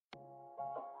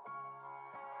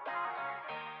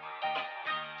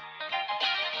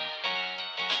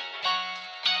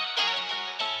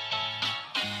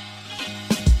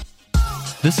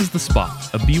This is The Spot,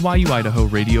 a BYU Idaho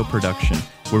radio production,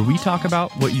 where we talk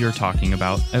about what you're talking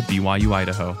about at BYU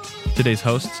Idaho. Today's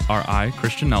hosts are I,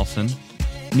 Christian Nelson.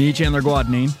 Me, Chandler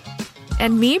Guadagnin.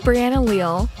 And me, Brianna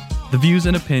Leal. The views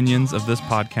and opinions of this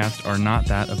podcast are not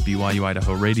that of BYU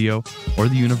Idaho Radio or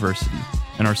the university,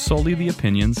 and are solely the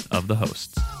opinions of the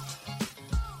hosts.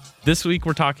 This week,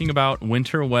 we're talking about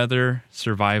winter weather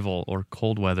survival or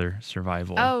cold weather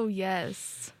survival. Oh,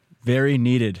 yes. Very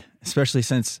needed, especially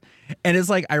since, and it's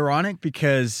like ironic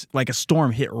because like a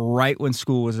storm hit right when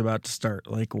school was about to start.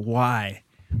 Like, why?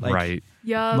 Like, Right.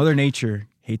 Yup. Mother Nature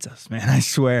hates us, man. I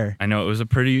swear. I know it was a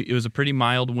pretty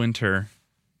mild winter,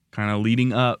 kind of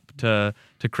leading up to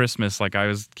Christmas. Like, I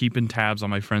was keeping tabs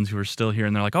on my friends who were still here,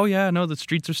 and they're like, "Oh yeah, no, the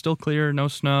streets are still clear, no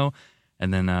snow."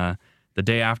 And then the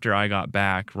day after I got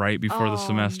back, right before the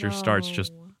semester starts,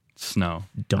 just snow.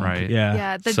 Dunk. Right?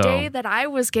 Yeah, the day that I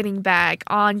was getting back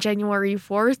on January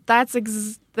 4th, that's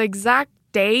the exact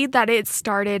day that it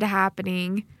started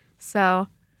happening. So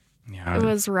Yeah. it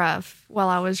was rough while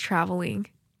I was traveling.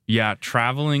 Yeah,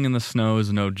 traveling in the snow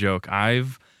is no joke.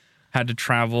 I've had to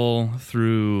travel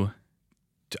through,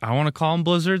 I want to call them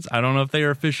blizzards. I don't know if they are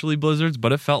officially blizzards,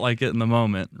 but it felt like it in the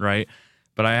moment, right?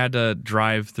 But I had to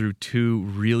drive through two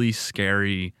really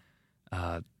scary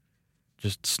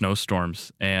just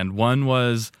snowstorms. And one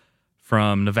was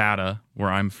from Nevada, where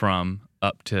I'm from,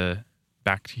 up to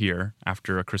back here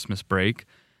after a Christmas break.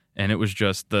 And it was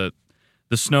just the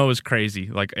snow is crazy.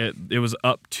 Like it was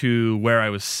up to where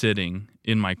I was sitting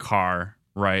in my car,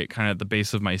 right? Kind of at the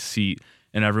base of my seat.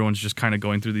 And everyone's just kind of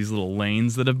going through these little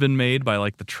lanes that have been made by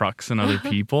like the trucks and other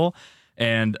people.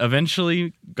 And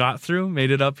eventually got through, made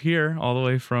it up here all the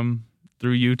way from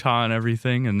through Utah and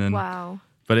everything. And then, Wow.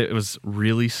 But it was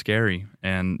really scary.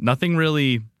 And nothing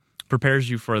really prepares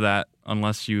you for that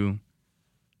unless you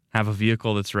have a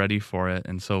vehicle that's ready for it.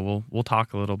 And so we'll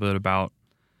talk a little bit about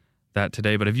that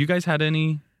today. But have you guys had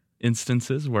any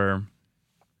instances where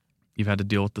you've had to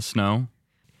deal with the snow?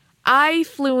 I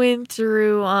flew in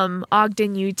through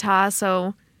Ogden, Utah,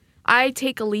 so I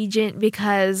take Allegiant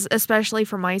because, especially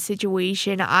for my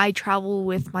situation, I travel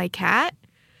with my cat.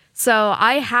 So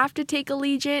I have to take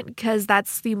Allegiant because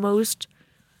that's the most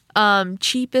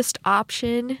cheapest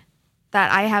option that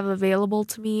I have available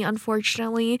to me,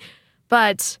 unfortunately.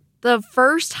 But the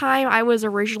first time I was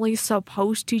originally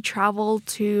supposed to travel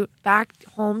back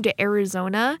home to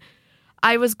Arizona,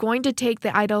 I was going to take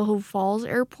the Idaho Falls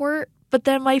Airport, but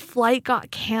then my flight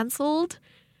got canceled.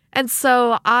 And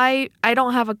so I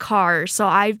don't have a car, so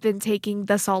I've been taking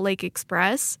the Salt Lake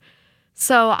Express.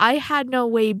 So I had no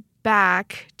way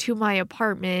back to my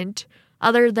apartment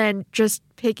other than just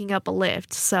picking up a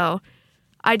Lyft. So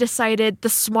I decided the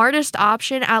smartest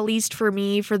option, at least for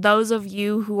me, for those of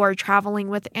you who are traveling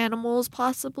with animals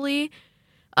possibly,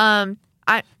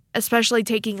 especially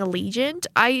taking Allegiant,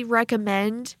 I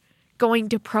recommend going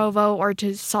to Provo or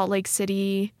to Salt Lake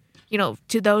City,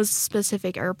 to those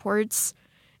specific airports.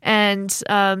 And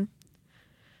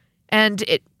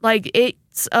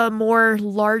it's a more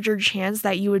larger chance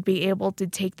that you would be able to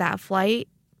take that flight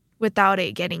without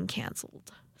it getting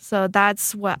canceled. So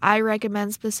that's what I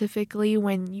recommend specifically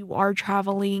when you are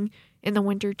traveling in the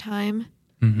wintertime.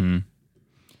 Mm-hmm.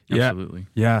 Yeah. Absolutely.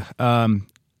 Yeah.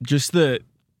 Just the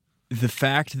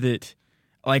fact that,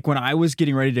 like, when I was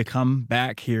getting ready to come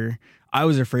back here, I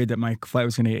was afraid that my flight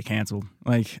was going to get canceled.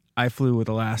 Like, I flew with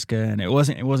Alaska, and it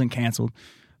wasn't canceled.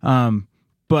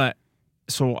 But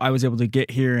so I was able to get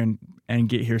here and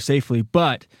get here safely.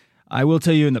 But I will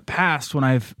tell you, in the past, when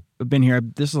I've been here,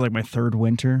 this is like my third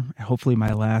winter, hopefully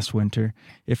my last winter,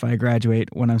 if I graduate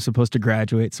when I'm supposed to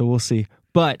graduate. So we'll see.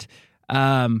 But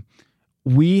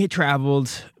we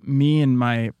traveled, me and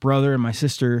my brother and my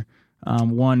sister,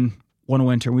 one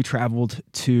winter, we traveled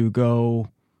to go,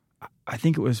 I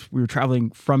think we were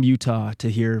traveling from Utah to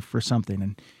here for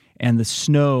something. And the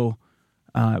snow,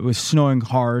 it was snowing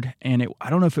hard. And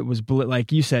I don't know if it was,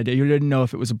 like you said, you didn't know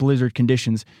if it was blizzard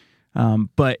conditions,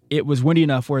 but it was windy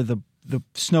enough where the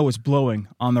snow was blowing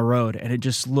on the road, and it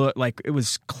just looked like it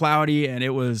was cloudy, and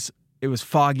it was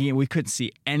foggy, and we couldn't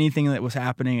see anything that was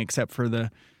happening except for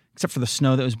the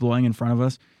snow that was blowing in front of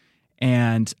us.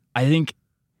 And I think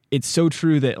it's so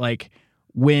true that, like,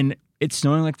 when it's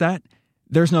snowing like that,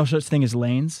 there's no such thing as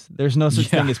lanes. There's no such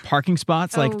thing as parking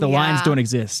spots. Like, the lines don't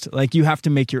exist. Like, you have to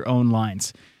make your own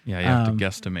lines. Yeah, you have to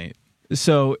guesstimate.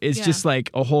 So it's just like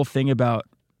a whole thing about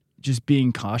just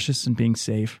being cautious and being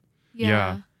safe.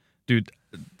 Yeah. Dude,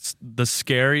 the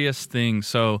scariest thing,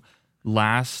 so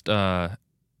last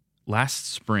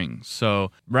spring,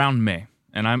 so around May,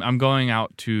 and I'm going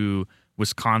out to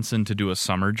Wisconsin to do a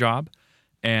summer job,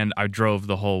 and I drove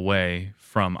the whole way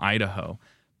from Idaho.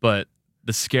 But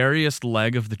the scariest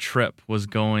leg of the trip was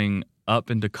going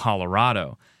up into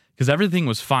Colorado because everything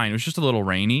was fine. It was just a little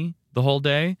rainy the whole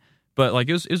day, but like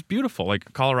it was beautiful.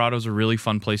 Like Colorado's a really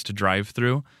fun place to drive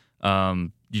through.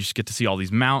 You just get to see all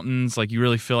these mountains. Like you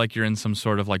really feel like you're in some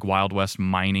sort of like Wild West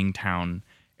mining town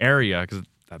area because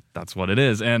that's what it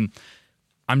is. And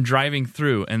I'm driving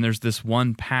through and there's this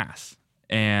one pass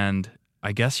and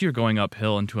I guess you're going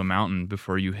uphill into a mountain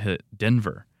before you hit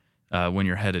Denver when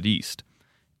you're headed east.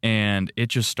 And it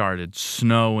just started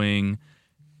snowing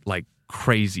like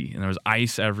crazy. And there was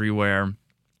ice everywhere.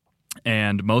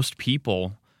 And most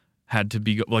people had to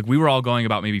be, like we were all going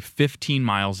about maybe 15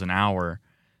 miles an hour,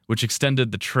 which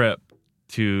extended the trip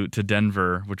to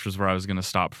Denver, which was where I was going to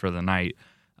stop for the night,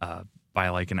 by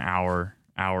like an hour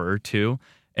or two.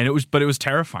 And it was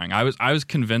terrifying. I was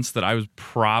convinced that I was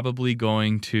probably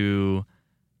going to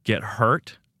get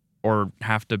hurt or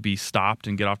have to be stopped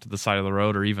and get off to the side of the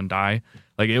road or even die.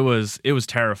 Like it was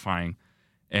terrifying.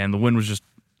 And the wind was just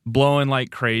blowing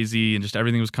like crazy and just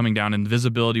everything was coming down and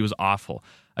visibility was awful.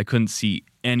 I couldn't see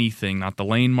anything, not the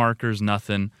lane markers,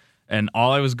 nothing. And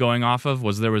all I was going off of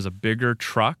was there was a bigger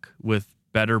truck with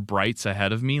better brights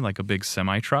ahead of me, like a big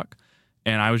semi truck.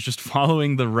 And I was just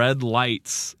following the red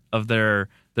lights of their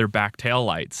back tail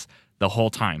lights the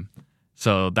whole time.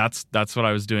 So that's what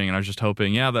I was doing. And I was just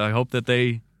hoping, I hope that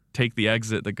they take the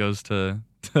exit that goes to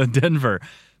Denver.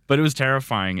 But it was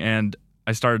terrifying. And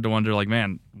I started to wonder, like,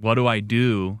 man, what do I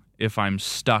do if I'm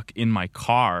stuck in my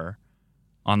car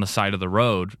on the side of the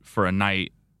road for a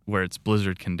night where it's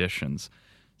blizzard conditions?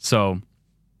 So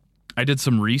I did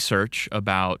some research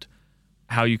about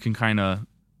how you can kind of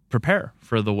prepare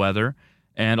for the weather.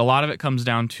 And a lot of it comes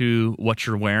down to what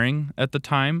you're wearing at the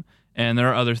time. And there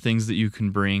are other things that you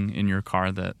can bring in your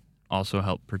car that also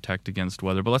help protect against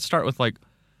weather. But let's start with like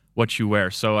what you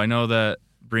wear. So I know that,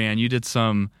 Brianne, you did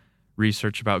some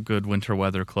research about good winter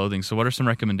weather clothing. So what are some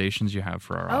recommendations you have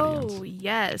for our audience? Oh,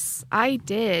 yes, I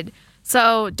did.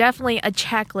 So definitely a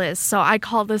checklist. So I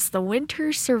call this the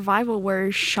winter survival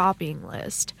wear shopping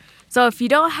list. So if you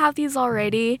don't have these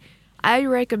already, I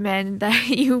recommend that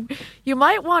you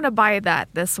might want to buy that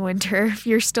this winter if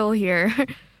you're still here.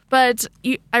 But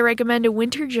I recommend a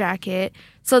winter jacket.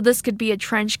 So this could be a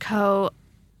trench coat.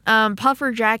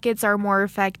 Puffer jackets are more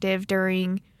effective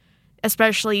during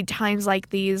especially times like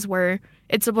these where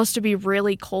it's supposed to be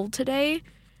really cold today.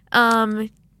 I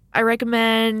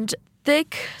recommend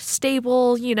thick,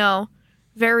 stable,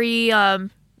 very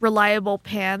reliable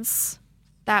pants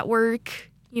that work,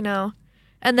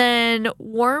 And then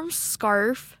warm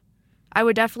scarf. I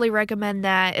would definitely recommend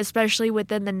that, especially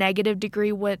within the negative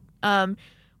degree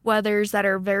weathers that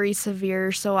are very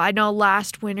severe. So I know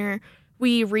last winter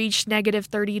we reached negative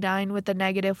 39 with a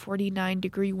negative 49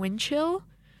 degree wind chill.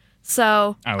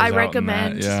 So I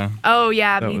recommend. That, yeah. Oh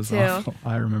yeah, that me too. Awful.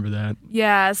 I remember that.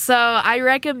 Yeah, so I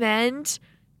recommend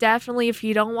definitely if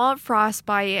you don't want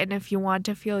frostbite and if you want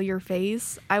to feel your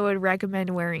face, I would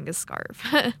recommend wearing a scarf.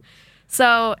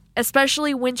 So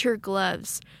especially winter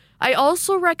gloves. I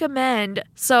also recommend,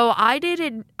 so I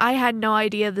had no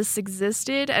idea this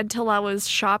existed until I was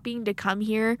shopping to come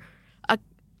here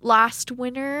last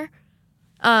winter.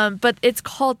 But it's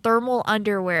called thermal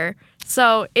underwear.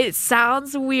 So it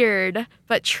sounds weird,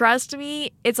 but trust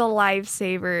me, it's a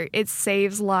lifesaver. It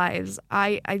saves lives.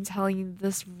 I'm telling you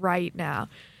this right now.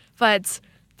 But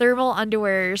thermal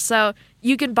underwear. So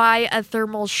you can buy a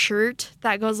thermal shirt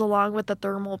that goes along with the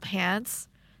thermal pants.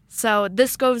 So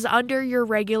this goes under your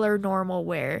regular normal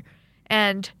wear.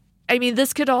 And I mean,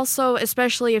 this could also,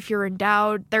 especially if you're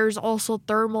endowed, there's also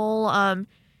thermal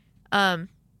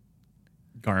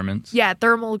garments. Yeah,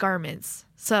 thermal garments.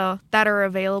 So that are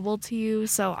available to you.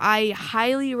 So I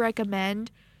highly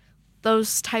recommend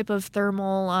those type of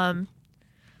thermal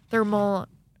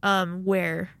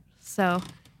wear. So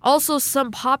also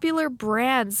some popular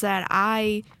brands that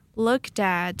I looked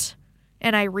at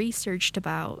and I researched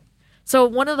about. So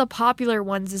one of the popular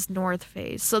ones is North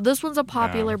Face. So this one's a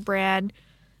popular brand.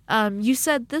 You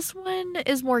said this one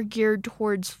is more geared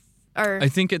towards. I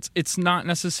think it's not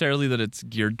necessarily that it's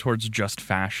geared towards just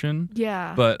fashion.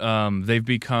 Yeah. But they've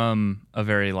become a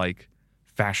very like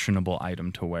fashionable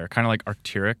item to wear. Kind of like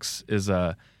Arc'teryx is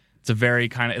it's a very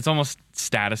kind of, it's almost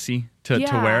statusy to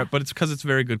wear it, but it's because it's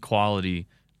very good quality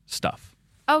stuff.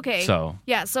 Okay. So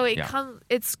yeah, so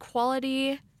it's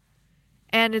quality,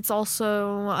 and it's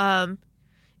also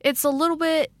it's a little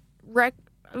bit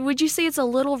would you say it's a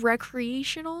little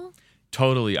recreational?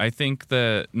 Totally. I think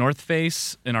the North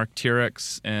Face and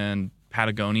Arc'teryx and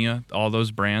Patagonia, all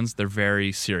those brands, they're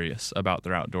very serious about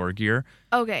their outdoor gear.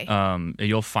 Okay.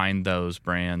 You'll find those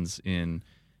brands in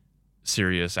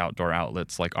serious outdoor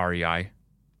outlets like REI.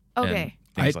 Okay.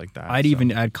 things like that. I'd So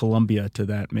even add Columbia to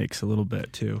that mix a little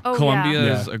bit too. Oh, Columbia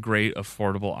yeah. is a great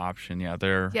affordable option. Yeah,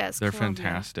 they're Columbia.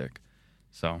 fantastic.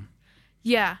 So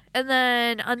Yeah. And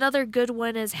then another good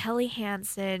one is Helly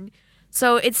Hansen.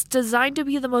 So it's designed to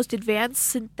be the most advanced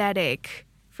synthetic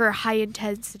for high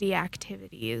intensity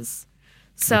activities.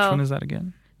 So which one is that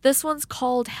again? this one's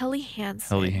called Helly Hansen.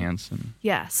 Helly Hansen.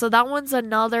 Yeah. So that one's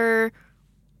another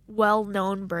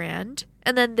well-known brand.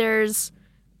 And then there's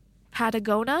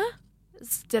Patagonia.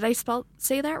 Did I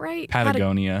say that right?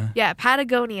 Patagonia. Yeah,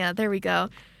 Patagonia. There we go.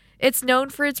 It's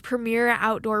known for its premier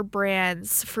outdoor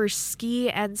brands for ski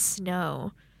and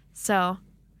snow. So,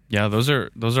 Yeah, those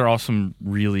are all some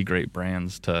really great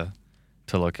brands to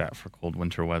look at for cold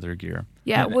winter weather gear.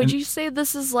 yeah, And- would and- you say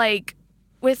this is like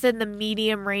within the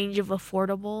medium range of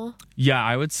affordable? Yeah,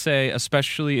 I would say,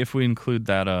 especially if we include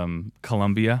that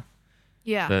Columbia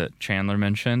Yeah. that Chandler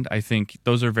mentioned, I think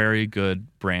those are very good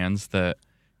brands that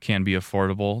can be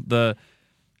affordable.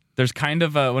 There's kind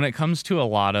of when it comes to a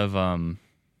lot of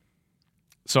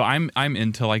so I'm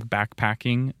into like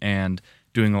backpacking and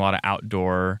doing a lot of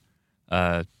outdoor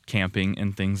camping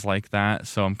and things like that.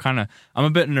 So I'm a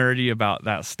bit nerdy about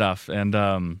that stuff,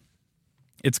 and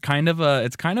it's kind of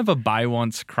a buy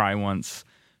once, cry once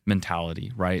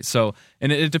mentality, right? So,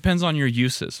 and it depends on your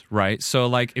uses, right? So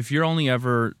like if you're only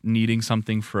ever needing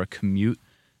something for a commute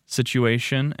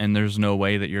situation and there's no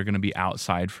way that you're going to be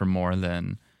outside for more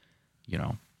than,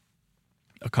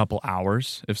 a couple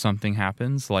hours if something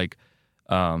happens, like,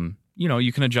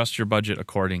 you can adjust your budget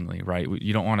accordingly, right?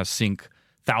 You don't want to sink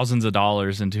thousands of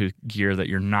dollars into gear that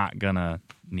you're not going to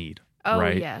need, Oh,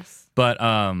 right? yes. But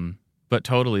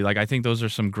totally, like I think those are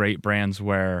some great brands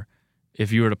where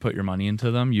if you were to put your money into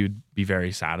them, you'd be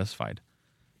very satisfied.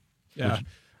 Yeah.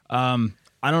 I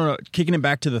don't know. Kicking it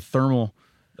back to the thermal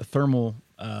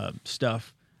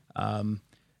stuff.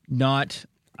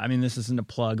 This isn't a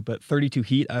plug, but 32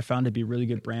 Heat I found to be a really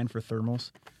good brand for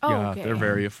thermals. Oh, Yeah, okay. they're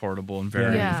very affordable and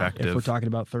very Yeah. effective. If we're talking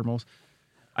about thermals,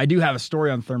 I do have a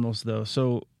story on thermals though.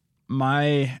 So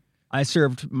I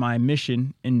served my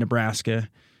mission in Nebraska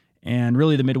and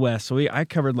really the Midwest. So I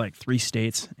covered like 3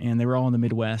 states and they were all in the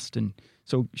Midwest. And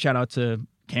so shout out to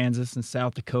Kansas and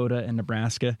South Dakota and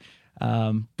Nebraska.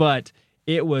 But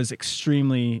it was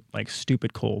extremely like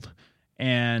stupid cold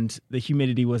and the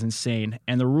humidity was insane.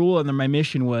 And the rule under my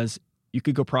mission was you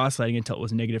could go proselyting until it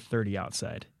was negative 30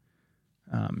 outside.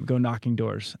 Go knocking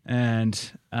doors. And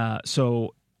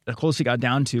so the closest it got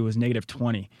down to was negative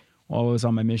 20 while I was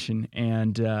on my mission.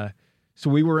 And so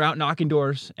we were out knocking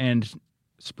doors and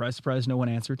surprise, surprise, no one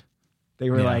answered.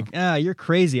 They were like, you're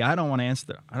crazy. I don't want to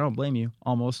answer. I don't blame you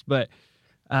almost. But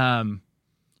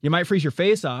you might freeze your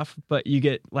face off, but you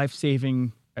get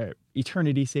life-saving,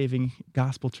 eternity-saving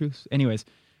gospel truths. Anyways,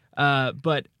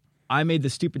 but I made the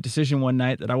stupid decision one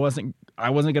night that I wasn't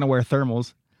going to wear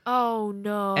thermals. Oh,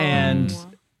 no. And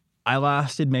I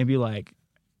lasted maybe like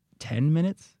 10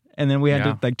 minutes. And then we had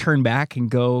to like turn back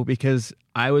and go because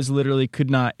I was literally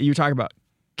could not, you talk about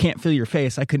can't feel your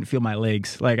face. I couldn't feel my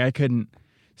legs. Like I couldn't.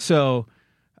 So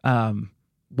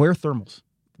wear thermals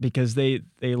because they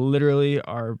literally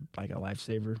are like a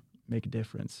lifesaver, make a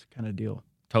difference kind of deal.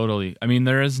 Totally. I mean,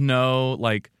 there is no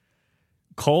like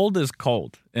cold is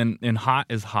cold and hot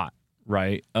is hot,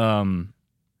 right?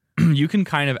 You can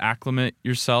kind of acclimate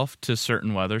yourself to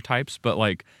certain weather types, but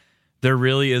like there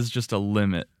really is just a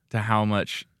limit to how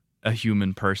much a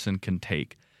human person can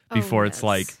take before it's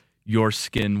like your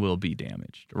skin will be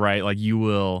damaged, right? Like you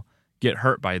will get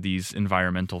hurt by these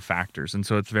environmental factors. And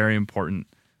so it's very important,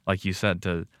 like you said,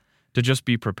 to just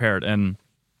be prepared. And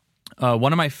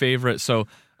one of my favorites, so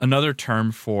another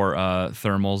term for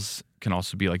thermals can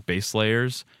also be like base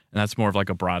layers. And that's more of like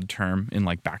a broad term in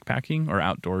like backpacking or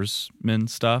outdoorsman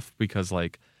stuff because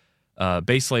like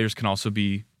base layers can also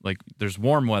be like there's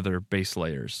warm weather base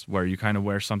layers where you kind of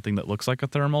wear something that looks like a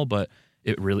thermal, but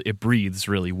it breathes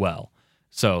really well.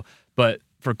 So, but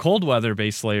for cold weather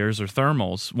base layers or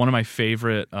thermals, one of my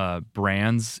favorite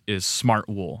brands is Smart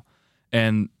Wool.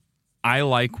 And I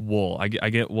like wool. I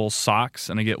get wool socks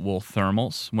and I get wool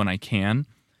thermals when I can.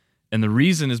 And the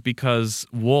reason is because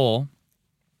wool,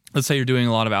 let's say you're doing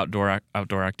a lot of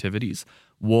outdoor activities.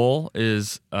 Wool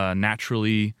is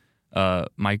naturally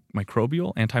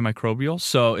antimicrobial,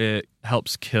 so it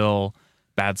helps kill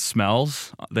bad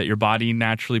smells that your body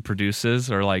naturally produces,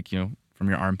 or like from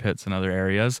your armpits and other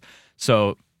areas.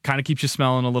 So kind of keeps you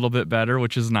smelling a little bit better,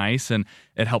 which is nice, and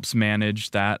it helps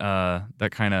manage that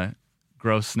kind of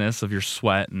grossness of your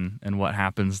sweat and what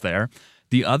happens there.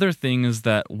 The other thing is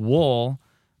that wool,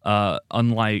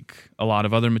 unlike a lot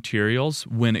of other materials,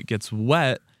 when it gets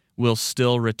wet, will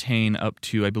still retain up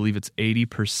to, I believe it's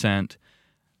 80%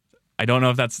 I don't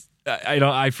know if that's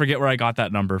I forget where I got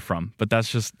that number from, but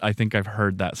that's just I think I've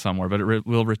heard that somewhere. But it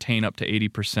will retain up to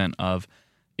 80% of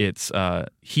its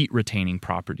heat retaining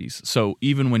properties. So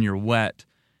even when you're wet,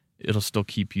 it'll still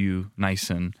keep you nice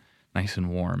and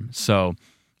warm. So,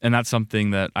 and that's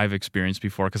something that I've experienced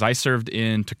before because I served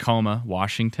in Tacoma,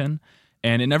 Washington,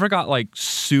 and it never got like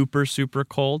super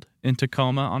cold in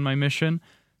Tacoma on my mission,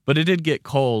 but it did get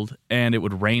cold and it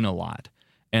would rain a lot.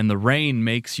 And the rain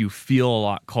makes you feel a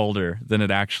lot colder than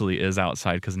it actually is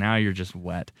outside because now you're just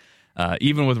wet.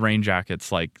 Even with rain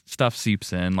jackets, like stuff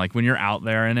seeps in. Like when you're out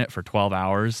there in it for 12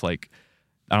 hours, like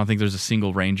I don't think there's a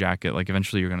single rain jacket. Like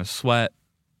eventually you're going to sweat.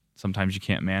 Sometimes you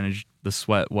can't manage the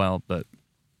sweat well, but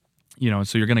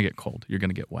so you're going to get cold. You're going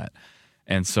to get wet.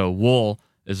 And so wool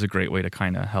is a great way to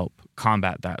kind of help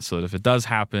combat that so that if it does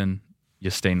happen, you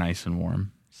stay nice and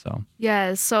warm. So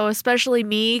yeah, so especially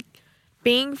me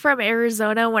being from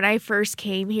Arizona, when I first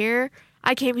came here,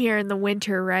 I came here in the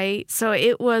winter, right? So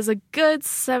it was a good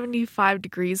 75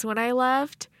 degrees when I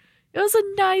left. It was a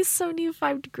nice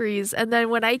 75 degrees. And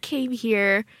then when I came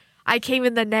here, I came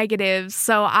in the negatives.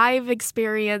 So I've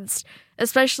experienced,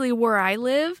 especially where I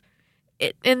live,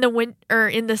 in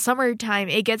the summertime,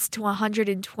 it gets to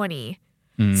 120.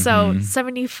 Mm-hmm. So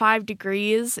 75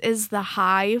 degrees is the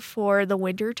high for the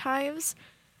winter times.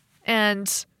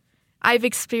 And I've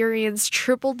experienced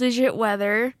triple-digit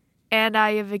weather, and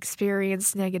I have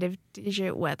experienced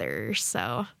negative-digit weather.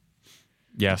 So,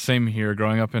 yeah, same here.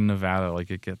 Growing up in Nevada, like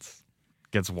it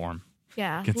gets warm.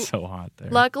 Yeah, it gets so hot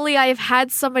there. Luckily, I've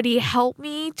had somebody help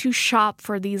me to shop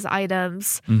for these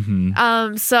items.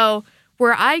 Mm-hmm. So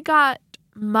where I got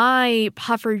my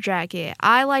puffer jacket,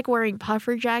 I like wearing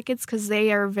puffer jackets because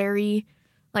they are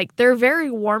they're very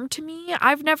warm to me.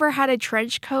 I've never had a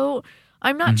trench coat.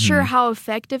 I'm not sure how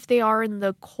effective they are in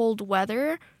the cold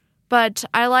weather, but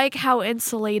I like how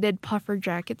insulated puffer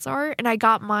jackets are, and I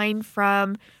got mine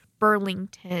from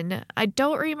Burlington. I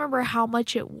don't remember how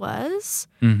much it was,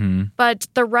 but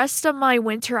the rest of my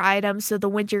winter items, so the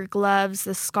winter gloves,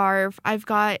 the scarf, I've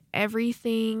got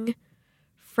everything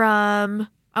from,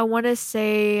 I want to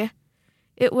say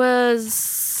it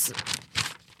was,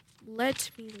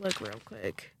 let me look real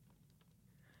quick.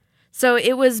 So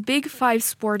it was Big 5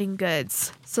 Sporting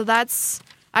Goods. So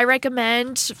I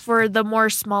recommend for the more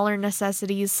smaller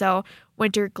necessities. So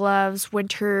winter gloves,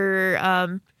 winter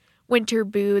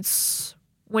boots,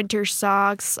 winter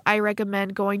socks. I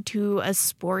recommend going to a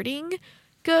Sporting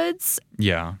Goods.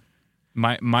 Yeah.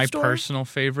 My store. Personal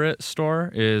favorite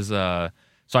store is, so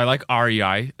I like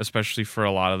REI, especially for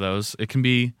a lot of those. It can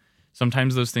be,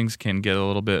 sometimes those things can get a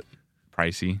little bit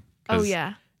pricey. Oh,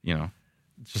 yeah.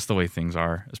 It's just the way things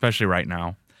are, especially right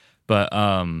now. But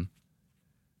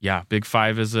yeah, Big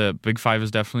 5 is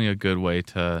definitely a good way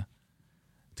to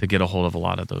get a hold of a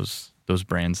lot of those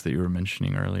brands that you were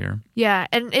mentioning earlier. Yeah,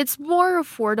 and it's more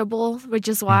affordable, which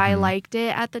is why I liked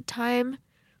it at the time.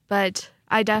 But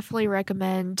I definitely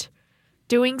recommend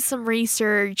doing some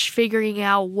research, figuring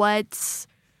out what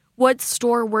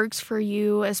store works for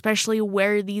you, especially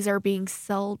where these are being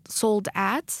sold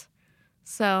at.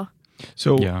 So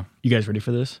yeah. You guys ready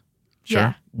for this? Sure.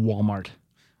 Yeah. Walmart.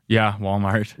 Yeah,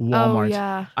 Walmart. Oh,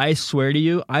 yeah. I swear to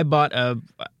you, I bought a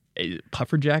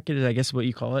puffer jacket, I guess is what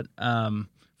you call it,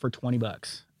 for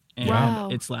 $20.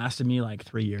 And it's lasted me like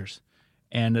 3 years.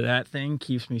 And that thing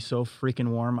keeps me so freaking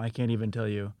warm, I can't even tell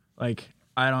you. Like,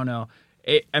 I don't know.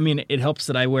 It helps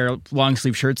that I wear long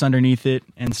sleeve shirts underneath it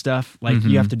and stuff. Like,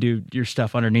 you have to do your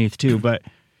stuff underneath too. But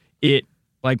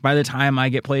by the time I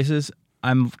get places,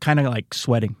 I'm kind of like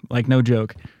sweating, like no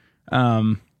joke.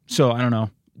 So I don't know.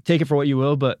 Take it for what you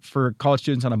will, but for college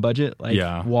students on a budget,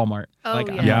 Walmart. I'm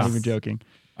not even joking.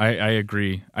 I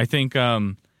agree. I think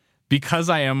because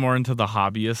I am more into the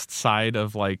hobbyist side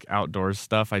of like outdoors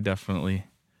stuff, I don't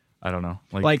know.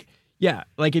 Like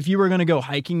if you were going to go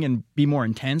hiking and be more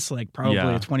intense, like probably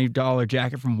a $20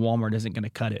 jacket from Walmart isn't going to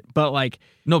cut it. But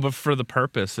but for the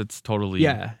purpose, it's totally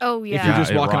Oh yeah. If you're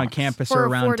just walking on campus for or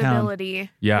around town.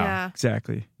 Yeah,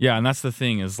 exactly. Yeah, and that's the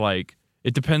thing is like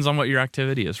it depends on what your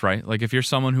activity is, right? Like if you're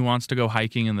someone who wants to go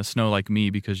hiking in the snow like me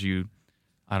because you,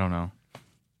 I don't know,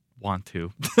 want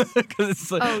to,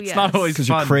 because it's not always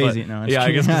fun. You're crazy.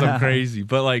 I guess because I'm crazy.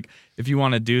 But like if you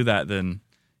want to do that, then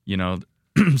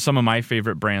some of my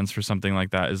favorite brands for something like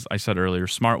that is, I said earlier,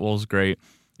 Smartwool's great.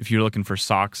 If you're looking for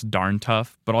socks, Darn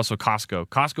Tough, but also Costco.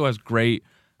 Costco has great,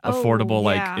 affordable,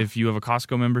 like if you have a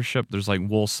Costco membership, there's like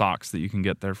wool socks that you can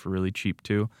get there for really cheap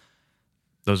too.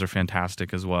 Those are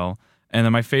fantastic as well. And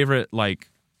then my favorite like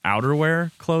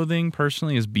outerwear clothing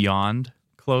personally is Beyond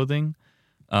Clothing.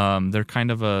 They're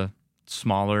kind of a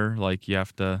smaller, like you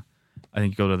have to I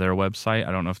think go to their website.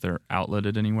 I don't know if they're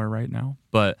outletted anywhere right now,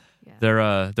 but Yeah. they're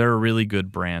a really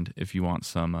good brand if you want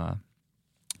some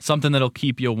something that'll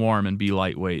keep you warm and be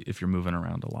lightweight if you're moving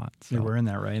around a lot. So. You're wearing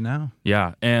that right now.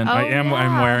 Yeah, and Oh, I'm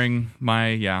yeah. wearing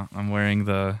I'm wearing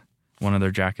one of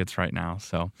their jackets right now.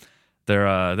 So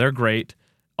they're great.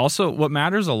 Also, what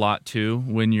matters a lot too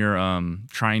when you're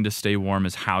trying to stay warm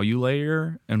is how you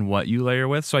layer and what you layer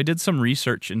with. So I did some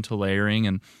research into layering,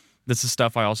 and this is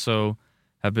stuff I also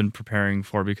have been preparing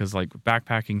for because like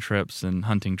backpacking trips and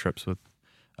hunting trips with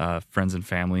friends and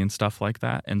family and stuff like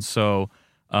that. And so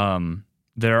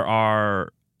there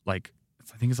are like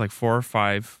I think it's like 4 or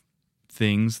 5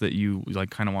 things that you like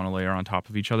kind of want to layer on top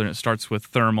of each other. And it starts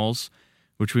with thermals,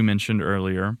 which we mentioned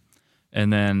earlier.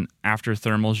 And then after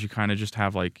thermals, you kind of just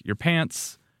have like your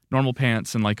pants, normal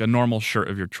pants, and like a normal shirt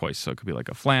of your choice. So it could be like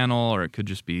a flannel, or it could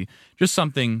just be just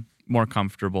something more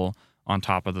comfortable on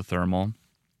top of the thermal.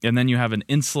 And then you have an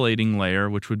insulating layer,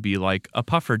 which would be like a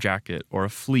puffer jacket or a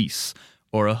fleece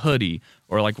or a hoodie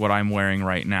or like what I'm wearing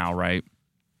right now, right?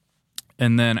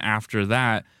 And then after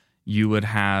that, you would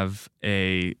have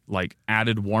a like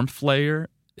added warmth layer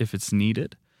if it's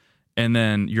needed. And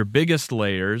then your biggest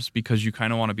layers, because you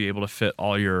kind of want to be able to fit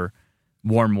all your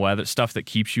warm weather stuff that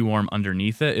keeps you warm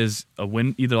underneath it, is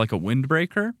either like a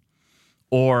windbreaker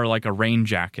or like a rain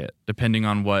jacket, depending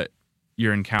on what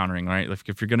you're encountering, right? Like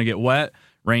if you're going to get wet,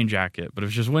 rain jacket. But if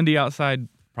it's just windy outside,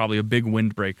 probably a big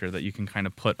windbreaker that you can kind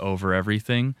of put over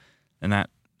everything. And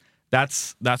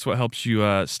that's what helps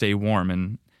you stay warm.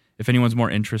 And if anyone's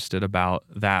more interested about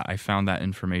that, I found that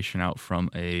information out from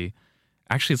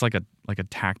actually it's like a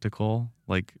tactical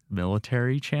like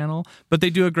military channel, but they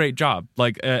do a great job.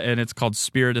 Like and it's called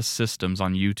Spiritus Systems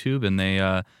on YouTube, and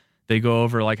they go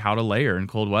over like how to layer in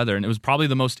cold weather. And it was probably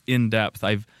the most in-depth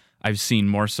I've seen,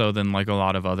 more so than like a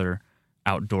lot of other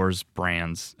outdoors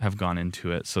brands have gone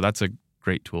into it. So that's a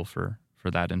great tool for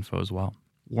that info as well.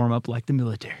 Warm up like the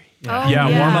military. Oh, Yeah,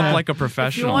 yeah. warm up like a If you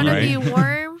professional, want right? to be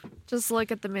warm, just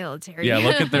look at the military. Yeah,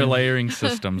 look at their layering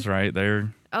systems, right?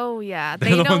 They're Oh yeah, they're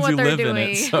they the know ones what who they're live doing. in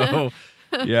it. So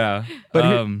yeah.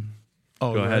 But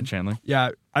Go ahead, Chandler.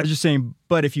 Yeah, I was just saying,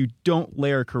 but if you don't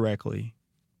layer correctly,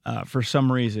 for some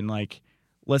reason, like,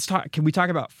 can we talk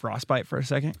about frostbite for a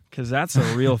second? Because that's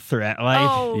a real threat. Like,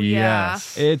 Oh yeah.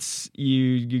 Yes. it's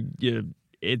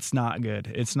it's not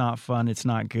good. It's not fun. It's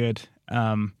not good.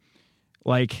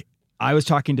 Like, I was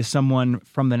talking to someone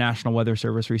from the National Weather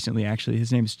Service recently, actually.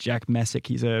 His name's Jack Messick.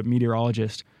 He's a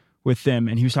meteorologist with them,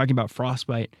 and he was talking about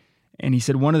frostbite. And he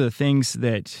said one of the things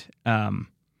that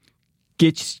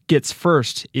goes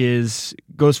first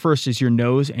is your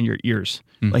nose and your ears,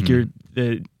 like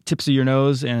the tips of your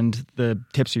nose and the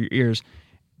tips of your ears.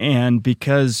 And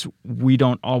because we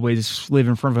don't always live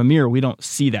in front of a mirror, we don't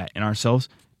see that in ourselves.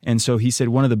 And so he said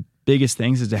one of the biggest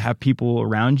things is to have people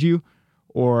around you,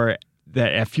 or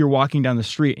that if you're walking down the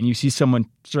street and you see someone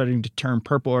starting to turn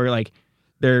purple, or like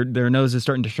their nose is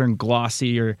starting to turn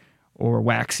glossy or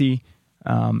waxy,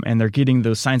 and they're getting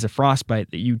those signs of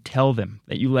frostbite, that you tell them,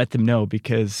 that you let them know,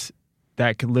 because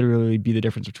that could literally be the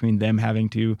difference between them having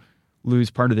to lose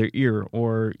part of their ear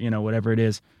or whatever it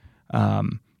is,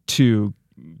 to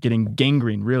getting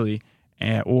gangrene really,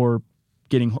 or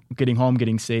getting home,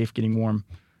 getting safe, getting warm.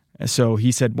 So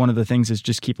he said one of the things is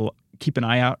just keep an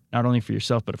eye out, not only for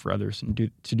yourself but for others, and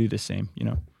do the same.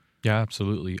 Yeah,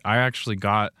 absolutely. I actually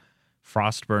got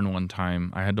frostburn one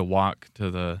time. I had to walk to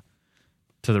the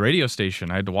radio station.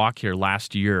 I had to walk here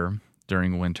last year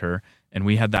during winter, and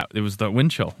we had it was the wind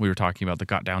chill we were talking about that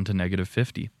got down to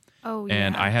 -50. Oh yeah.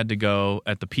 And I had to go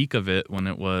at the peak of it when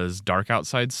it was dark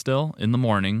outside still in the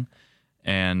morning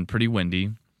and pretty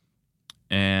windy.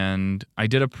 And I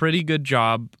did a pretty good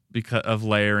job of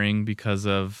layering because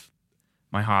of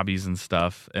my hobbies and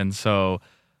stuff. And so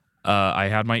I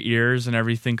had my ears and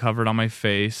everything covered on my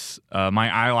face. My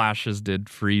eyelashes did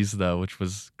freeze though, which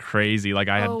was crazy. Like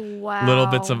I had little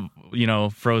bits of,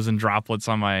 frozen droplets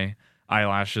on my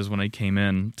eyelashes when I came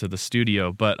in to the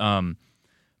studio. But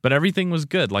everything was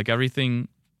good. Like everything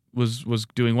was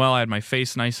doing well. I had my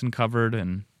face nice and covered,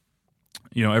 and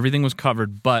everything was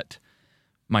covered, but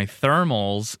my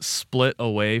thermals split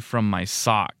away from my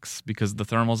socks because the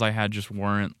thermals I had just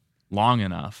weren't long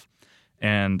enough.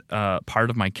 And part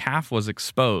of my calf was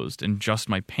exposed, and just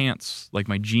my pants, like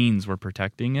my jeans, were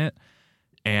protecting it.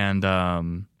 And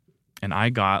I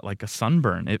got like a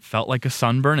sunburn. It felt like a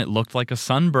sunburn. It looked like a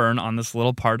sunburn on this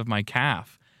little part of my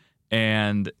calf.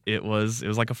 And it was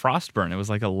like a frostburn. It was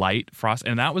like a light frost.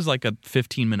 And that was like a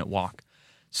 15-minute walk.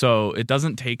 So it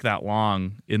doesn't take that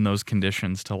long in those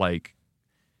conditions to like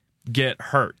get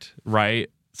hurt, right?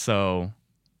 So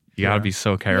You got to be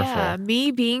so careful. Yeah,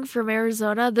 me being from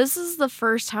Arizona, this is the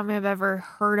first time I've ever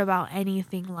heard about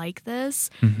anything like this.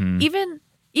 Mm-hmm.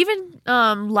 Even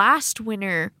last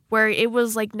winter, where it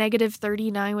was like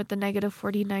 -39 with the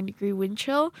 -49-degree wind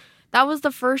chill, that was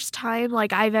the first time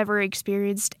like I've ever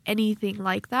experienced anything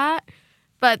like that.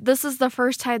 But this is the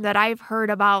first time that I've heard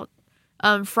about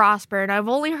frostburn. I've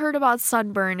only heard about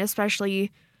sunburn,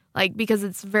 especially like because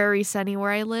it's very sunny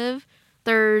where I live.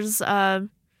 There's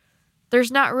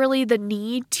not really the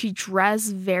need to dress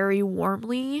very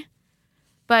warmly,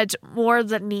 but more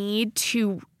the need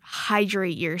to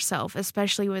hydrate yourself,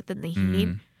 especially within the heat.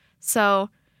 So,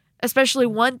 especially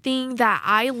one thing that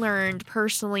I learned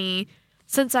personally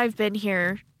since I've been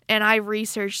here, and I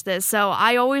researched this. So,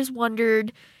 I always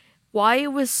wondered why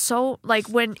it was so, like,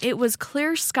 when it was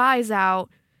clear skies out,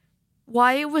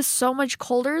 why it was so much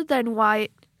colder than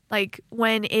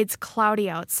when it's cloudy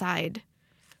outside.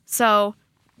 So,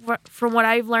 from what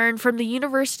I've learned from the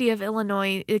University of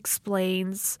Illinois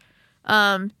explains,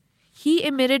 heat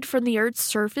emitted from the Earth's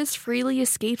surface freely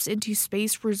escapes into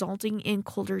space, resulting in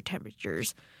colder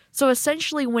temperatures. So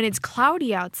essentially, when it's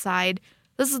cloudy outside,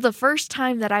 this is the first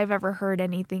time that I've ever heard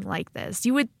anything like this.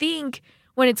 You would think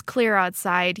when it's clear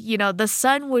outside, the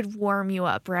sun would warm you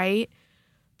up, right?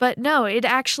 But no, it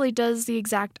actually does the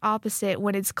exact opposite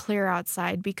when it's clear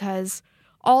outside, because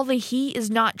all the heat is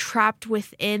not trapped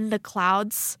within the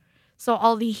clouds. So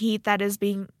all the heat that is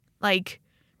being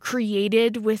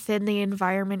created within the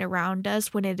environment around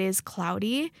us when it is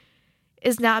cloudy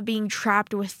is not being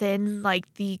trapped within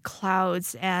the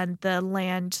clouds and the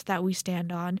land that we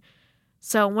stand on.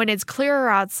 So when it's clearer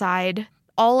outside,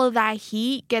 all of that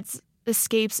heat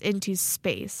escapes into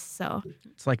space. So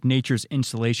it's like nature's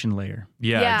insulation layer.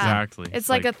 Yeah, exactly. It's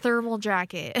like a thermal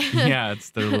jacket. Yeah, it's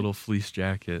their little fleece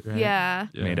jacket, right? Yeah.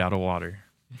 Made out of water.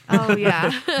 Oh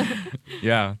yeah.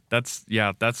 Yeah, that's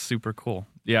super cool.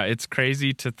 Yeah, it's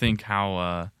crazy to think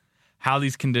how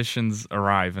these conditions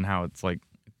arrive and how it's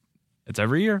it's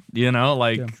every year,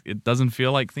 It doesn't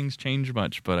feel like things change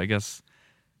much, but I guess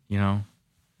the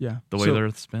way the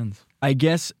earth spins. I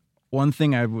guess one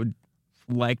thing I would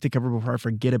like to cover before I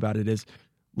forget about it is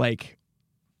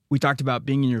we talked about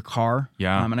being in your car.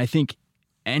 Yeah. And I think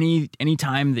any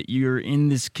time that you're in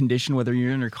this condition, whether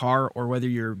you're in your car or whether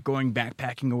you're going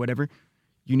backpacking or whatever,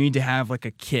 you need to have a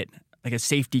kit, a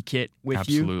safety kit with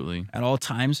you at all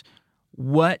times.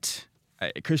 What,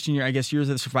 Christian, I guess you're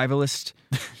the survivalist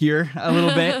here a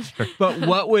little bit, but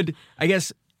what would, I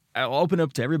guess, I'll open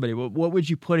up to everybody. What would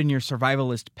you put in your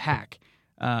survivalist pack?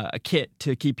 A kit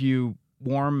to keep you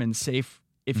warm and safe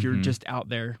if you're just out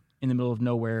there in the middle of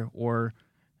nowhere or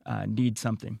need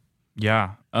something.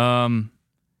 Yeah.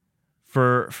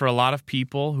 For a lot of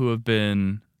people who have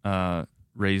been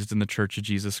raised in the Church of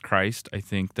Jesus Christ, I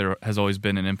think there has always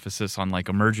been an emphasis on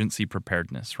emergency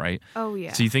preparedness, right? Oh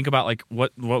yeah. So you think about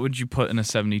what would you put in a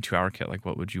 72-hour kit?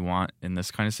 What would you want in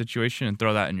this kind of situation, and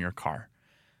throw that in your car.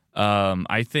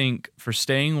 I think for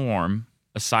staying warm,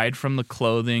 aside from the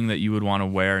clothing that you would want to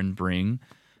wear and bring,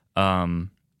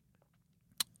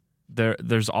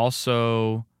 there's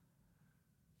also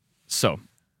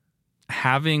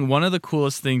having one of the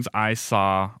coolest things I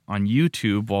saw on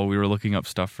YouTube while we were looking up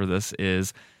stuff for this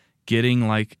is getting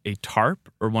a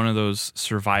tarp or one of those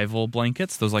survival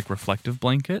blankets, those reflective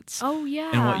blankets. Oh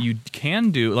yeah. And what you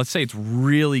can do, let's say it's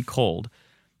really cold,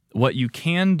 what you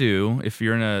can do if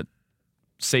you're in a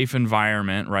safe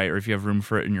environment, right, or if you have room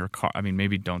for it in your car, I mean,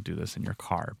 maybe don't do this in your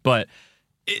car, but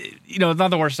it's not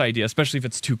the worst idea, especially if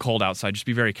it's too cold outside. Just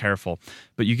be very careful.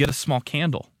 But you get a small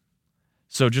candle.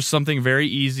 So just something very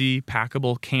easy,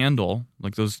 packable candle,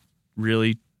 like those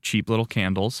really cheap little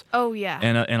candles. Oh yeah.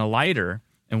 And a lighter.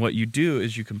 And what you do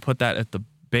is you can put that at the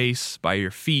base by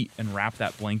your feet and wrap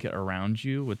that blanket around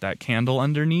you with that candle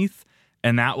underneath,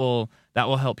 and that will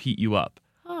help heat you up.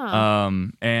 Huh.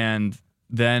 And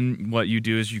then what you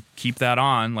do is you keep that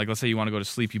on. Let's say you want to go to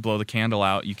sleep, you blow the candle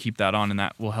out, you keep that on, and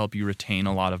that will help you retain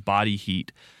a lot of body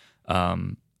heat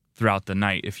throughout the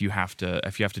night if you have to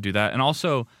do that. And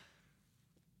also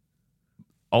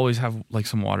always have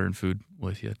some water and food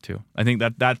with you too. I think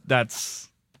that's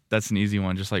an easy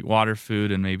one. Just water,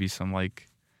 food, and maybe some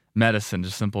medicine,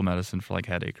 just simple medicine for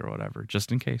headache or whatever,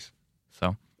 just in case.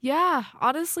 So yeah,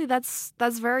 honestly, that's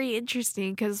very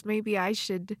interesting, because maybe I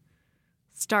should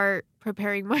start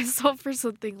preparing myself for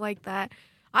something like that.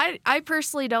 I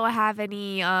personally don't have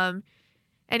any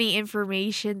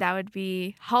information that would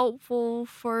be helpful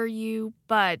for you,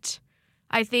 but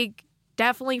I think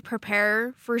definitely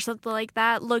prepare for something like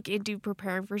that. Look into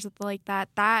preparing for something like that.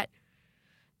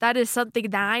 That is something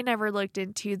that I never looked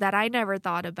into, that I never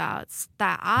thought about,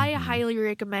 that I highly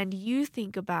recommend you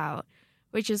think about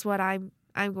which is what I'm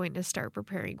going to start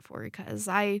preparing for, because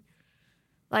I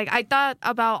thought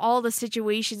about all the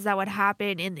situations that would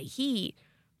happen in the heat,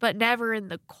 but never in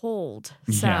the cold.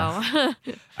 So Yeah.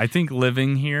 I think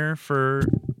living here for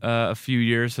a few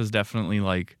years has definitely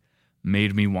like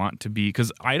made me want to be,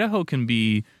 because Idaho can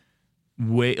be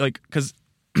way like, because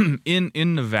in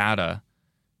Nevada,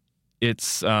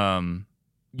 it's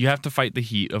you have to fight the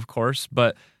heat, of course,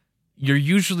 but you're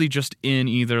usually just in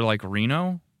either like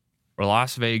Reno or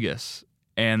Las Vegas,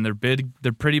 and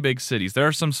they're pretty big cities. There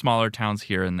are some smaller towns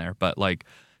here and there, but like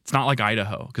it's not like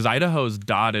Idaho, because Idaho is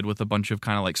dotted with a bunch of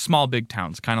kind of like small big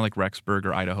towns, kind of like Rexburg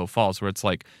or Idaho Falls, where it's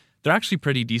like they're actually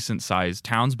pretty decent sized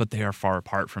towns, but they are far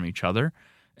apart from each other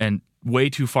and way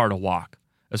too far to walk,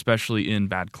 especially in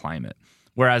bad climate.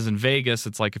 Whereas in Vegas,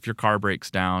 it's like if your car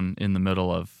breaks down in the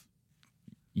middle of,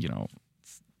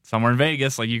 somewhere in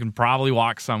Vegas, like you can probably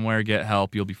walk somewhere, get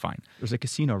help, you'll be fine. There's a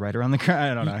casino right around the corner.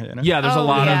 I don't know. Yeah, there's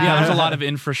there's a lot of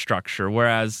infrastructure.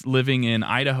 Whereas living in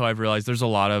Idaho, I've realized there's a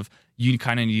lot of, you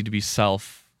kind of need to be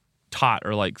self-taught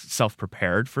or like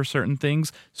self-prepared for certain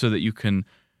things so that you can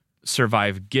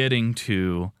survive getting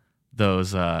to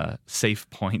those safe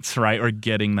points, right? Or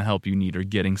getting the help you need, or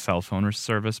getting cell phone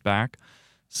service back.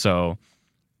 So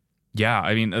yeah,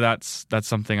 I mean, that's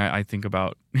something I think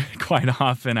about quite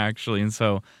often, actually. And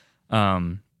so,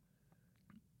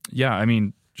 yeah, I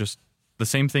mean, just the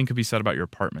same thing could be said about your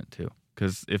apartment too.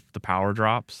 Because if the power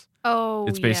drops,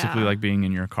 it's basically like being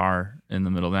in your car in the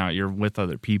middle. Now you're with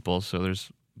other people, so there's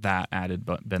that added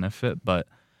benefit. But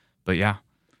yeah,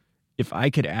 if I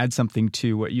could add something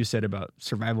to what you said about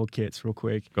survival kits real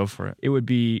quick, go for it. It would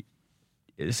be,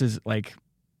 this is like,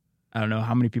 I don't know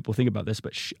how many people think about this,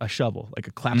 but a shovel, like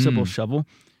a collapsible shovel,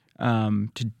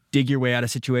 to dig your way out of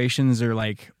situations or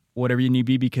like whatever you need to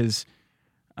be, because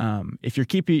if you're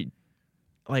keeping,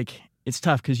 like, it's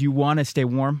tough because you want to stay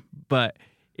warm, but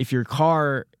if you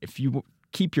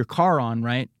keep your car on,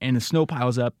 right, and the snow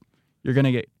piles up, you're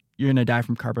gonna die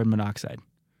from carbon monoxide.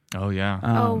 Oh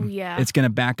yeah. It's gonna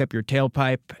back up your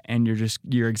tailpipe and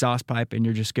your exhaust pipe, and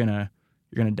you're gonna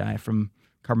die from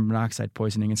carbon monoxide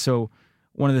poisoning. And so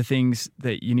one of the things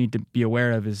that you need to be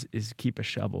aware of is keep a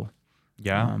shovel.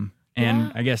 Yeah.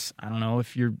 And I guess, I don't know,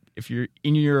 if you're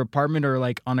in your apartment or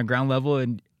like on a ground level,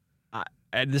 and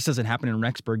this doesn't happen in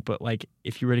Rexburg, but like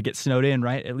if you were to get snowed in,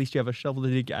 right, at least you have a shovel to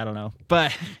dig. I don't know,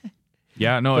 but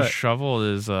yeah, no, a shovel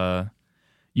is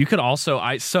you could also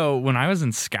so when I was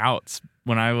in Scouts,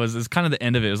 it's kind of the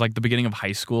end of it. It was like the beginning of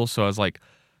high school, so I was like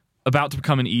about to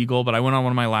become an Eagle, but I went on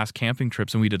one of my last camping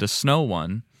trips and we did a snow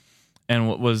one. And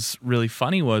what was really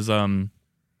funny was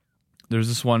there's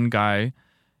this one guy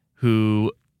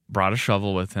who brought a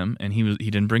shovel with him, and he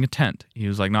didn't bring a tent. He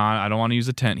was like, "No, I don't want to use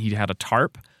a tent." He had a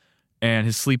tarp and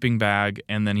his sleeping bag,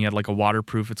 and then he had like a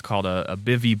waterproof. It's called a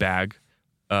bivy bag,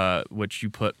 which you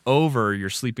put over your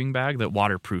sleeping bag that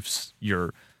waterproofs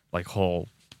your like whole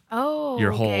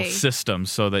whole system,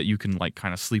 so that you can like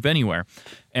kind of sleep anywhere.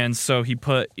 And so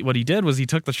what he did was he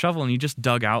took the shovel and he just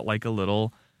dug out like a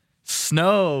little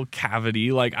snow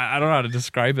cavity, like I don't know how to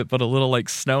describe it, but a little like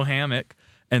snow hammock,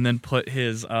 and then put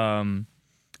his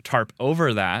tarp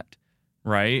over that,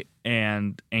 right,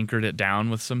 and anchored it down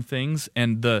with some things.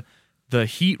 And the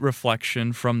heat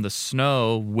reflection from the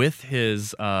snow with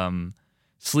his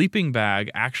sleeping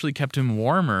bag actually kept him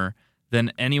warmer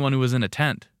than anyone who was in a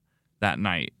tent that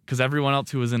night, because everyone else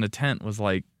who was in a tent was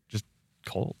like just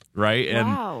cold, right?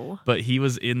 Wow. But he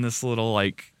was in this little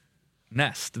like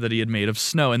nest that he had made of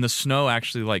snow, and the snow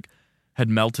actually like had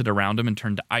melted around him and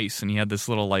turned to ice, and he had this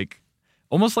little like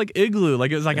almost like igloo,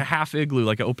 like it was like a half igloo,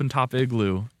 like an open top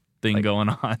igloo thing like, going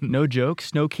on. No joke,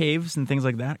 snow caves and things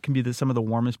like that can be some of the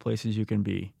warmest places you can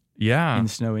be. Yeah, in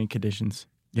snowy conditions.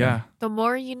 Yeah. The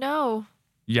more you know.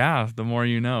 Yeah, the more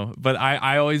you know. But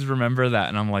I always remember that,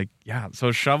 and I'm like, yeah, so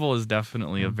a shovel is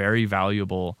definitely a very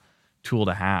valuable tool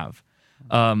to have.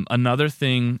 Another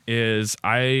thing is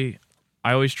I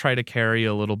always try to carry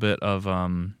a little bit of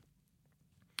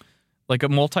like a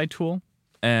multi-tool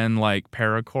and like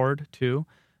paracord too,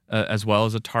 as well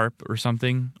as a tarp or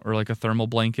something, or like a thermal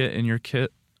blanket in your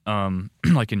kit,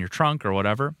 like in your trunk or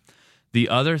whatever. The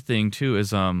other thing too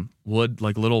is wood,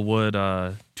 like little wood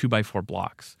 2x4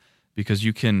 blocks, because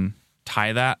you can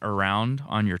tie that around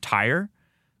on your tire,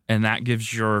 and that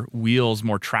gives your wheels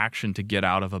more traction to get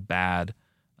out of a bad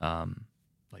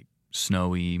like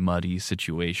snowy, muddy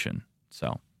situation.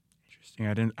 So interesting. I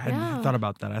hadn't thought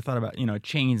about that. I thought about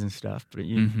chains and stuff, but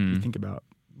you think about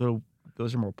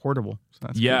those are more portable. So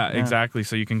that's yeah, exactly.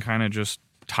 So you can kind of just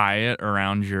tie it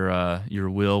around your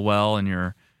wheel well and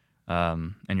your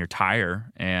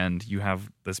tire, and you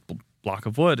have this block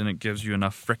of wood, and it gives you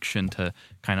enough friction to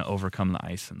kind of overcome the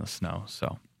ice and the snow.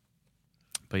 So,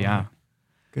 but yeah.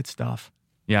 Good stuff.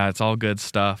 Yeah, it's all good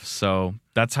stuff. So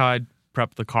that's how I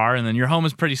prep the car. And then your home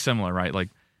is pretty similar, right? Like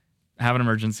have an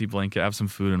emergency blanket, have some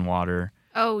food and water.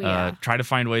 Oh, yeah. Try to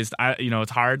find ways.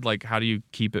 It's hard. Like, how do you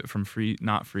keep it from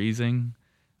not freezing?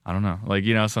 I don't know. Like,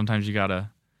 sometimes you got to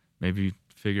maybe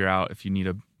figure out if you need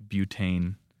a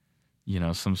butane,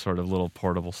 some sort of little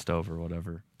portable stove or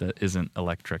whatever that isn't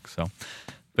electric. So,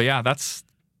 but yeah, that's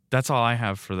all I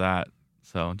have for that.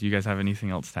 So do you guys have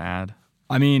anything else to add?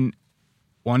 I mean,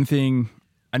 one thing,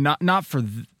 not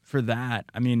for that.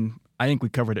 I mean, I think we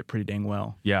covered it pretty dang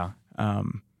well. Yeah.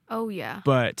 Oh, yeah.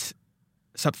 But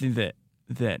something that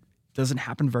doesn't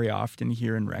happen very often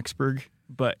here in Rexburg,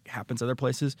 but happens other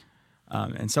places,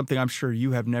 and something I'm sure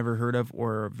you have never heard of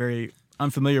or very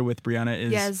unfamiliar with, Brianna,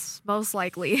 is yes, most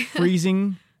likely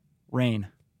freezing rain.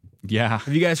 Yeah.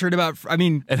 Have you guys heard about? I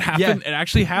mean, it happened. Yeah. It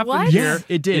actually happened What? here.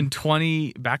 Yeah, it did.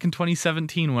 Back in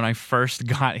 2017 when I first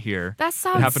got here. That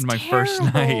sounds It happened my first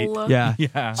night. Yeah.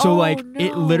 Yeah. So Oh,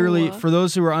 it literally, no. for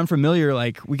those who are unfamiliar,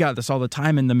 like we got this all the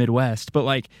time in the Midwest, but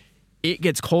like it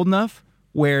gets cold enough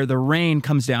where the rain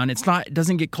comes down. It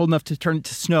doesn't get cold enough to turn it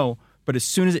to snow, but as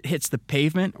soon as it hits the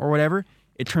pavement or whatever,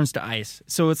 it turns to ice.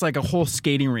 So it's like a whole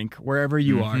skating rink wherever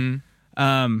you are.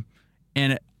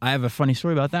 And I have a funny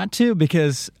story about that too,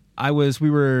 because I was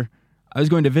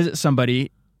going to visit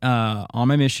somebody on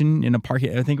my mission in a park.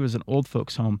 I think it was an old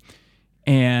folks home,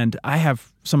 and I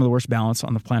have some of the worst balance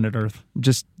on the planet Earth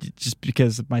just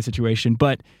because of my situation.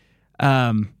 But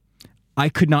I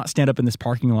could not stand up in this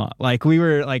parking lot. Like we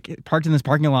were like parked in this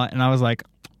parking lot, and I was like,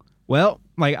 well,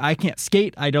 like I can't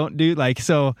skate. I don't do like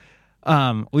so.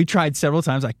 We tried several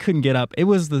times. I couldn't get up. It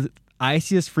was the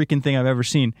iciest freaking thing I've ever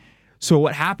seen. So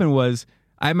what happened was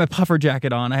I had my puffer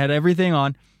jacket on. I had everything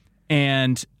on.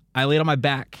 And I laid on my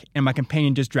back, and my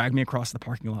companion just dragged me across the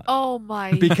parking lot. Oh,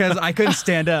 my. Because I couldn't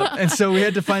stand up. And so we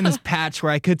had to find this patch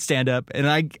where I could stand up. And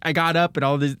I got up, and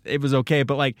all this, it was okay.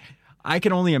 But, like, I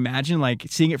can only imagine, like,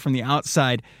 seeing it from the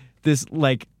outside, this,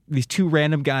 like, these two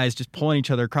random guys just pulling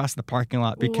each other across the parking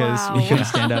lot because we couldn't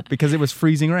stand up because it was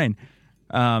freezing rain.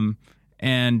 And,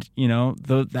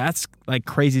 that's, like,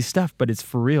 crazy stuff, but it's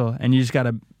for real. And you just got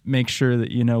to make sure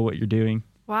that you know what you're doing.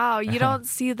 Wow, you don't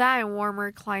see that in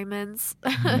warmer climates.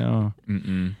 No.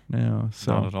 No.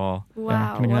 So. Not at all.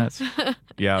 Wow. Kinda nuts.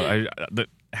 Yeah, that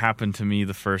happened to me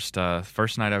the first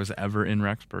night I was ever in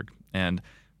Rexburg, and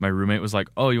my roommate was like,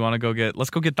 "Oh, you want to let's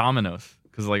go get Domino's?"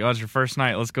 Because like, oh, it's your first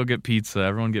night, let's go get pizza.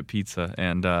 Everyone get pizza,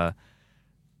 and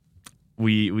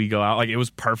we go out. Like it was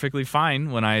perfectly fine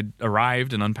when I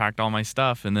arrived and unpacked all my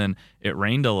stuff, and then it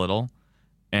rained a little,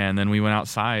 and then we went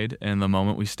outside, and the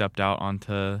moment we stepped out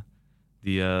onto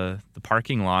the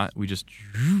parking lot, we just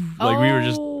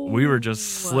we were just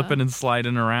slipping and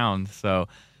sliding around. So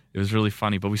it was really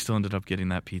funny, but we still ended up getting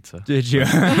that pizza. Did you?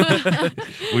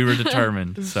 We were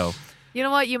determined. So You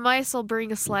know what? You might as well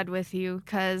bring a sled with you,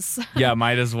 because yeah,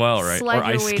 might as well, right? Sled or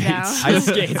your ice way skates. down. Ice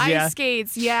skates, yeah. Ice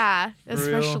skates, yeah,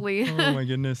 especially. Oh my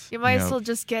goodness. You might Yeah. as well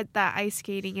just get that ice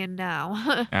skating in now.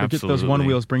 Absolutely. Get those one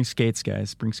wheels. Bring skates,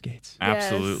 guys. Bring skates.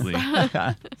 Absolutely.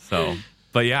 So,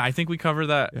 but yeah, I think we covered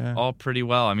that Yeah. all pretty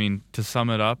well. I mean, to sum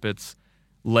it up, it's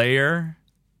layer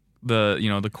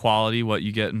the quality, what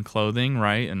you get in clothing,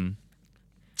 right? And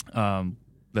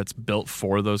that's built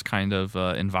for those kind of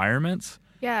environments.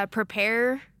 Yeah,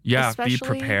 prepare. Yeah, especially,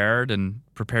 be prepared and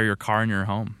prepare your car and your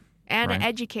home. and right?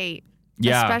 educate.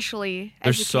 Yeah. Especially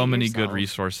There's educate so many good yourself.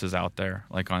 resources out there,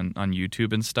 like on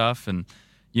YouTube and stuff. And,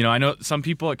 I know some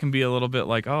people, it can be a little bit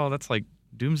like, oh, that's like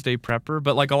doomsday prepper.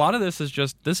 But like a lot of this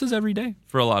is every day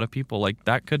for a lot of people. Like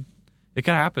it could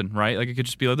happen, right? Like it could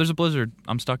just be like, there's a blizzard.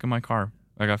 I'm stuck in my car.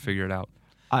 I got to figure it out.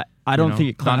 I don't think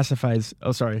it classifies.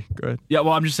 Oh, sorry. Go ahead. Yeah,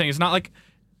 well, I'm just saying it's not like,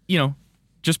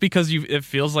 just because it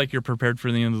feels like you're prepared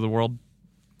for the end of the world,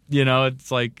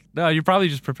 it's like, no, you're probably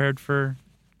just prepared for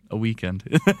a weekend.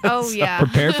 Oh yeah.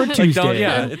 Prepare for Tuesday.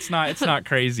 Yeah, it's not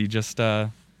crazy. Just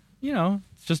it's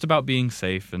just about being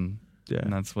safe, and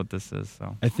that's what this is.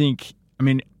 So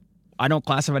I don't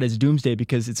classify it as doomsday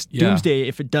because it's doomsday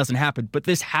if it doesn't happen, but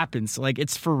this happens. Like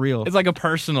it's for real. it's like a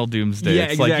personal doomsday. Yeah,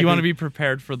 It's like exactly. you want to be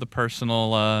prepared for the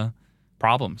personal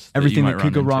problems. Everything that that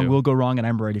could go wrong into. will go wrong, and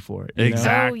I'm ready for it. you know?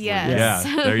 Exactly. Oh, yes.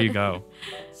 Yeah, there you go.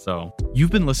 So, you've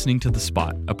been listening to The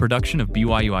Spot, a production of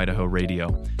BYU Idaho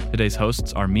Radio. Today's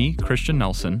hosts are me, Christian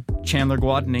Nelson. Chandler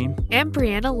Guadagnin. And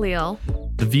Brianna Leal.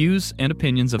 The views and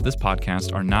opinions of this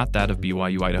podcast are not that of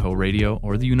BYU Idaho Radio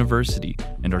or the university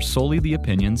and are solely the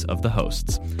opinions of the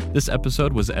hosts. This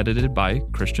episode was edited by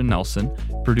Christian Nelson.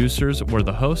 Producers were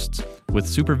the hosts, with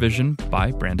supervision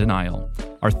by Brandon Isle.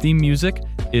 Our theme music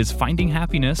is Finding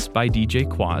Happiness by DJ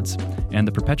Quads and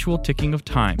The Perpetual Ticking of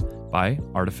Time by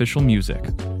Artificial Music.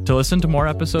 To listen to more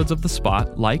episodes of The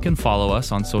Spot, like and follow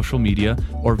us on social media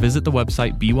or visit the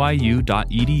website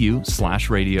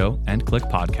byu.edu/radio and click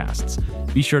podcasts.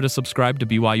 Be sure to subscribe to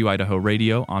BYU Idaho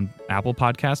Radio on Apple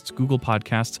Podcasts, Google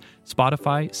Podcasts,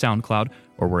 Spotify, SoundCloud,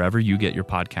 or wherever you get your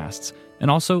podcasts.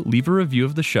 And also leave a review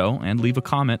of the show and leave a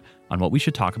comment on what we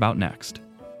should talk about next.